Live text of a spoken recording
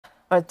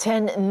A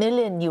 $10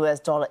 million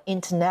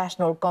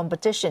international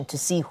competition to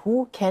see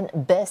who can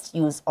best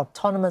use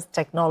autonomous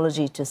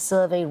technology to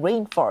survey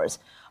rainforests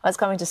is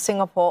coming to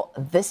Singapore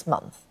this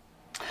month.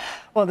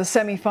 Well, the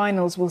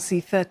semi-finals will see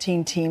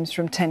 13 teams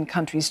from 10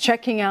 countries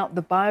checking out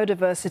the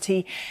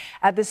biodiversity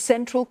at the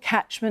Central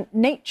Catchment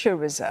Nature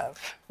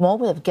Reserve. More,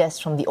 we have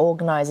guests from the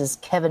organisers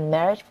Kevin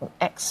Marriott from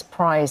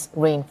XPRIZE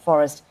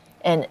Rainforest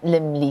and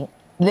Lim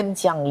Liang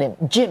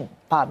Jim,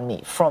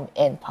 from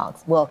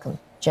NParks. Welcome,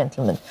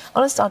 gentlemen. I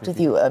want to start with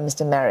you,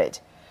 Mr.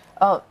 Marriott.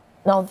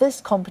 Now, this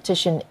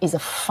competition is a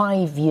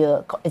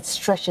 5-year, it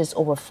stretches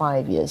over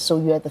 5 years. So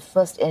you had the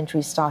first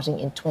entry starting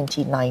in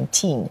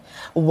 2019.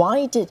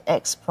 Why did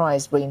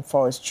XPRIZE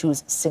Rainforest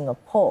choose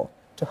Singapore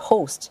to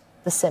host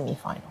the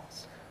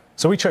semi-finals?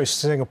 So we chose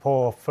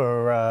Singapore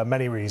for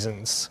many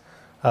reasons.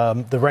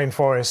 The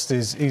rainforest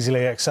is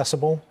easily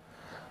accessible,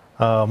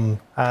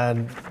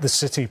 and the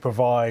city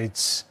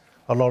provides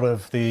a lot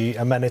of the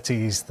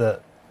amenities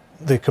that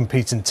the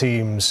competing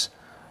teams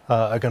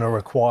are going to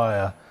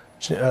require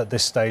at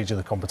this stage of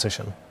the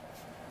competition.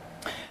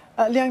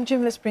 Liang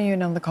Jim, let's bring you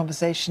in on the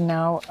conversation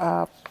now.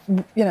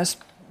 You know,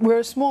 we're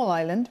a small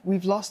island.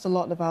 We've lost a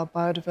lot of our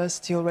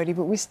biodiversity already,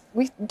 but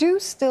we do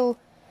still,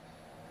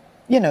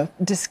 you know,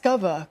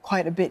 discover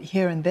quite a bit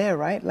here and there,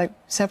 right? Like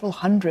several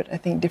hundred, I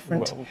think,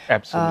 different. Well,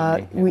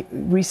 absolutely.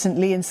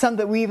 Recently, and some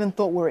that we even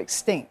thought were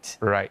extinct.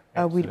 Right.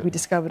 We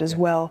discovered as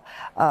well.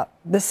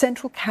 The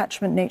Central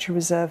Catchment Nature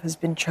Reserve has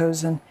been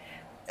chosen.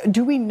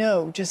 Do we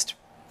know just?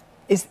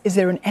 Is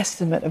there an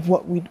estimate of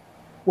what we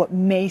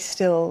may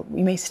still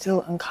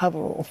uncover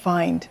or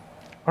find?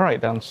 All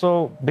right, then.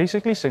 So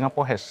basically,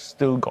 Singapore has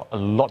still got a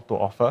lot to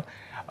offer.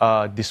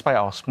 Despite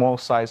our small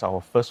size, our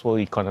first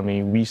world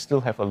economy, we still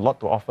have a lot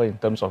to offer in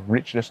terms of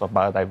richness of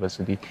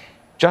biodiversity.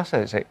 Just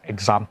as an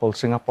example,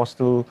 Singapore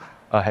still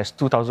has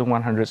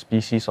 2,100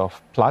 species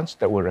of plants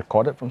that were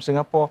recorded from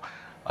Singapore,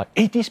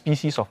 80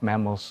 species of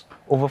mammals,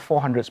 over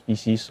 400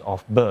 species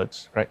of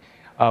birds, right?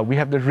 We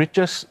have the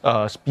richest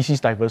species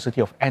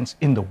diversity of ants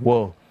in the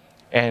world,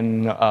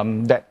 and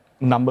that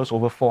numbers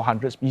over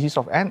 400 species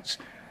of ants.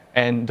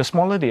 And the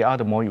smaller they are,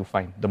 the more you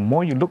find. The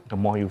more you look, the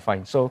more you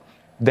find. So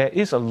there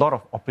is a lot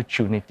of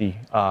opportunity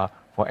for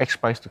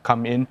XPRIZE to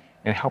come in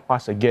and help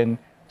us again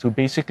to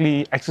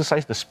basically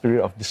exercise the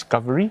spirit of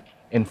discovery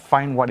and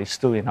find what is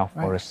still in our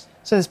forests.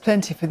 So there's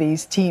plenty for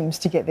these teams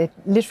to get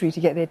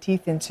their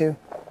teeth into,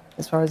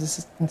 as far as this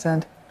is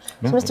concerned.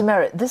 So, Mr.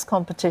 Marriott, this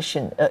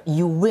competition,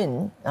 you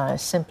win,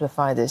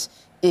 simplify this,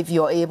 if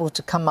you're able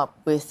to come up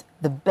with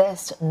the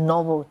best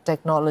novel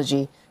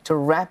technology to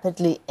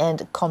rapidly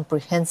and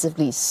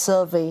comprehensively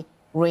survey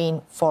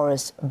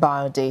rainforest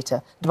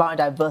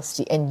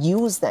biodiversity and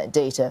use that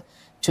data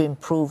to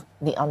improve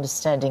the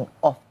understanding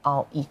of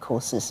our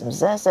ecosystems.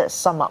 Does that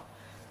sum up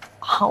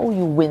how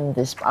you win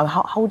this?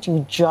 How do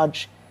you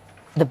judge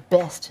the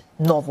best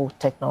novel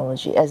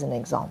technology, as an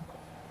example?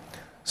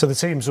 So the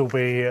teams will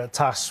be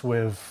tasked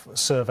with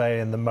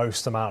surveying the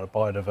most amount of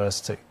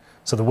biodiversity.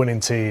 So the winning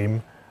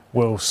team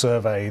will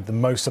survey the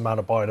most amount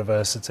of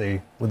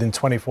biodiversity within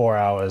 24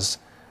 hours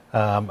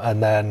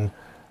and then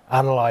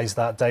analyse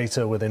that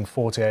data within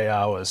 48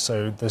 hours.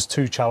 So there's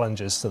two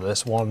challenges to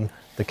this. One,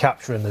 the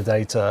capturing the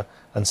data,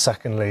 and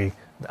secondly,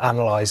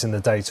 analysing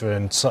the data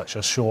in such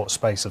a short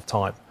space of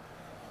time.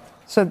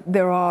 So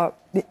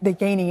they're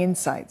gaining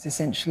insights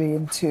essentially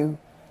into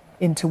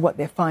what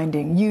they're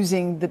finding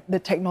using the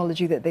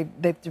technology that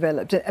they've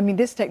developed. I mean,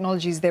 this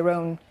technology is their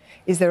own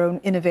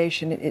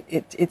innovation.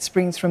 It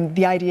springs from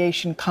the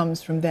ideation,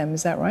 comes from them.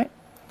 Is that right?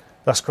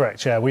 That's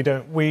correct. Yeah,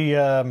 we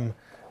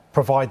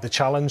provide the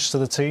challenge to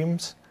the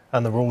teams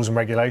and the rules and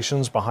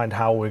regulations behind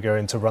how we're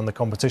going to run the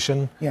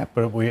competition. Yeah.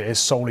 But it's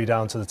solely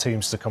down to the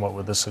teams to come up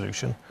with the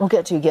solution. We'll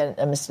get to you again,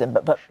 Mr. Lim,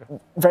 but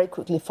very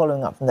quickly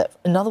following up from that.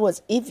 In other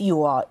words, if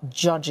you are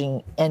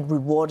judging and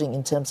rewarding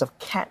in terms of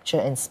capture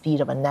and speed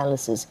of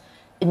analysis,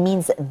 it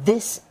means that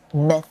this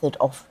method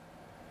of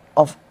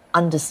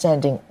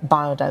understanding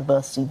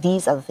biodiversity,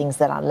 these are the things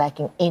that are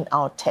lacking in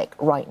our tech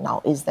right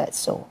now. Is that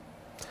so?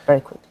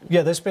 Very quickly.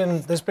 Yeah, there's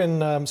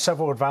been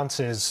several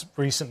advances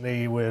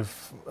recently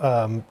with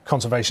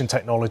conservation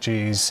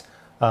technologies,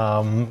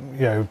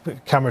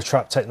 camera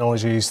trap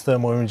technologies,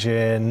 thermal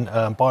imaging,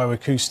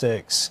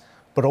 bioacoustics,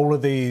 but all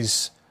of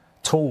these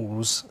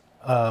tools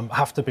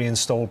have to be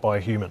installed by a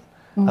human.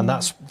 And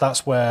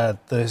that's where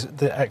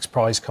the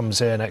XPRIZE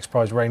comes in.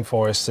 XPRIZE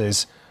Rainforest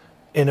is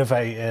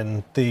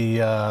innovating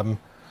the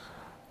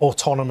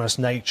autonomous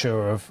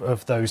nature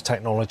of those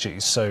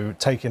technologies. So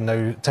taking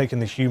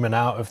the human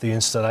out of the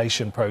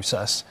installation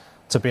process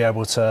to be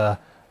able to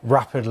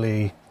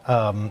rapidly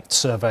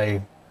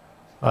survey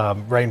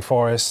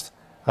rainforest,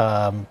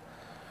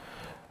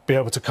 be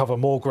able to cover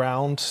more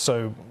ground,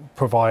 so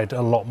provide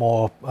a lot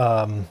more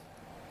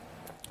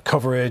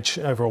coverage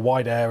over a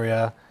wide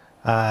area,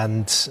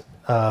 and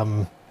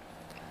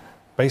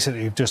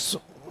basically just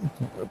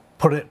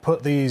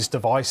put these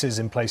devices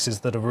in places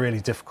that are really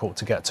difficult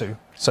to get to.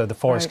 So the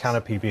forest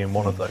canopy being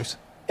one of those.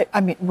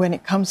 I mean, when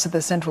it comes to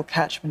the Central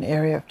Catchment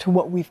area, to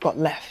what we've got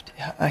left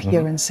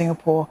here in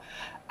Singapore,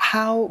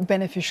 how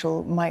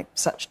beneficial might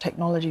such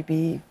technology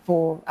be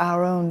for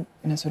our own,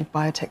 sort of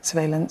biotech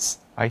surveillance?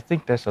 I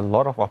think there's a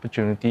lot of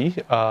opportunity.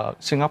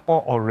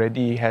 Singapore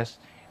already has,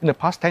 in the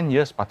past 10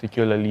 years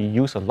particularly,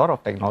 used a lot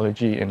of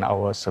technology in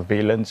our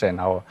surveillance and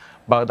our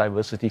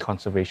biodiversity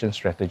conservation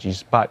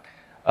strategies. But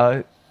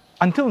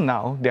until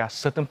now, there are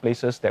certain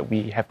places that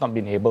we have not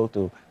been able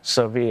to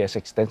survey as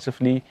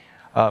extensively.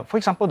 For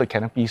example, the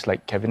canopies,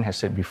 like Kevin has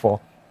said before.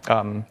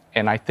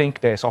 And I think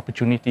there's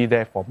opportunity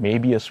there for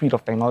maybe a suite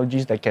of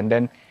technologies that can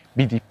then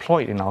be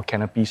deployed in our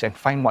canopies and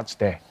find what's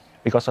there.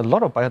 Because a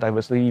lot of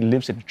biodiversity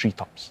lives in the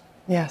treetops.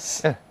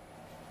 Yes. Yeah.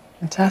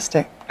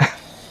 Fantastic.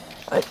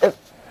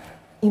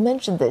 You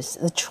mentioned this,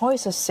 the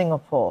choice of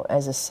Singapore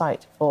as a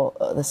site for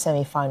the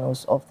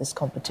semi-finals of this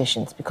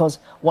competition, because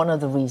one of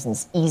the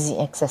reasons, easy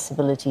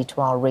accessibility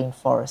to our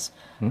rainforests.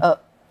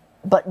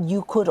 But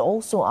you could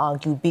also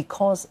argue,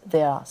 because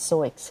they are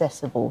so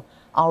accessible,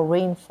 our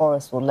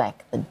rainforests will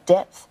lack the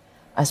depth,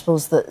 I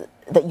suppose,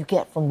 that you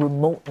get from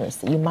remoteness,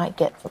 that you might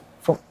get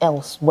from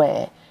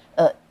elsewhere.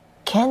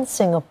 Can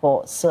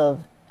Singapore serve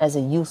as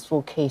a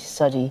useful case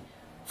study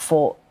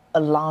for a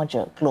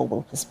larger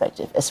global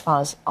perspective as far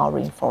as our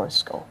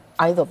rainforests go?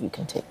 Either of you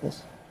can take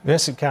this.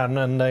 Yes, it can.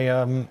 And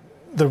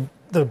the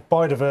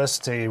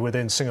biodiversity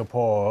within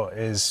Singapore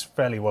is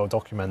fairly well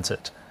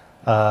documented.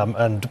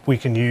 And we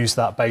can use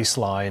that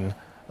baseline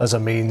as a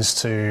means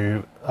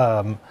to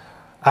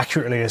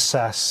accurately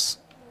assess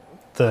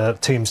the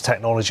team's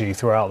technology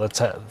throughout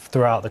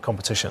the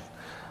competition.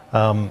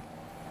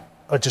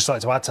 I'd just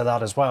like to add to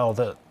that as well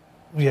that,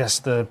 yes,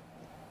 the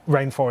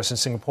rainforest in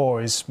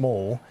Singapore is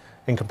small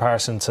in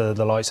comparison to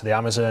the likes of the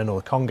Amazon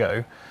or the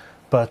Congo,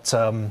 but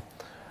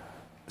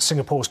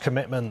Singapore's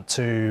commitment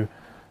to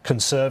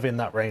conserving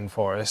that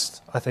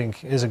rainforest, I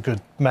think, is a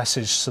good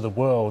message to the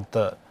world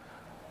that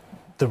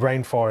the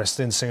rainforest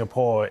in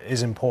Singapore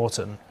is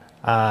important,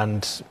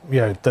 and we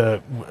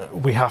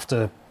have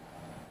to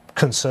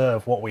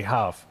conserve what we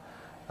have,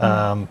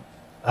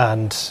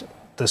 and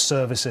the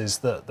services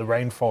that the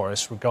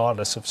rainforest,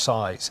 regardless of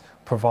size,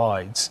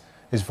 provides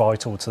is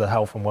vital to the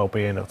health and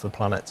well-being of the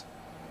planet.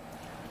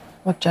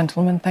 Well,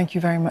 gentlemen, thank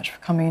you very much for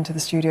coming into the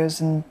studios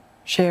and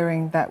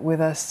sharing that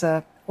with us.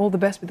 All the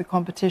best with the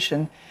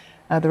competition,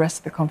 the rest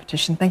of the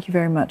competition. Thank you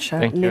very much.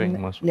 Thank you very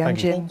Lim much. Liang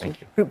Jim,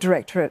 Thank you. Group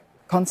Director at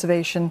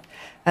Conservation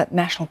at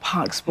National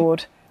Parks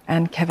Board,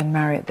 and Kevin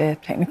Marriott, their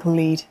Technical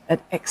Lead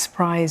at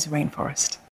XPRIZE Rainforest.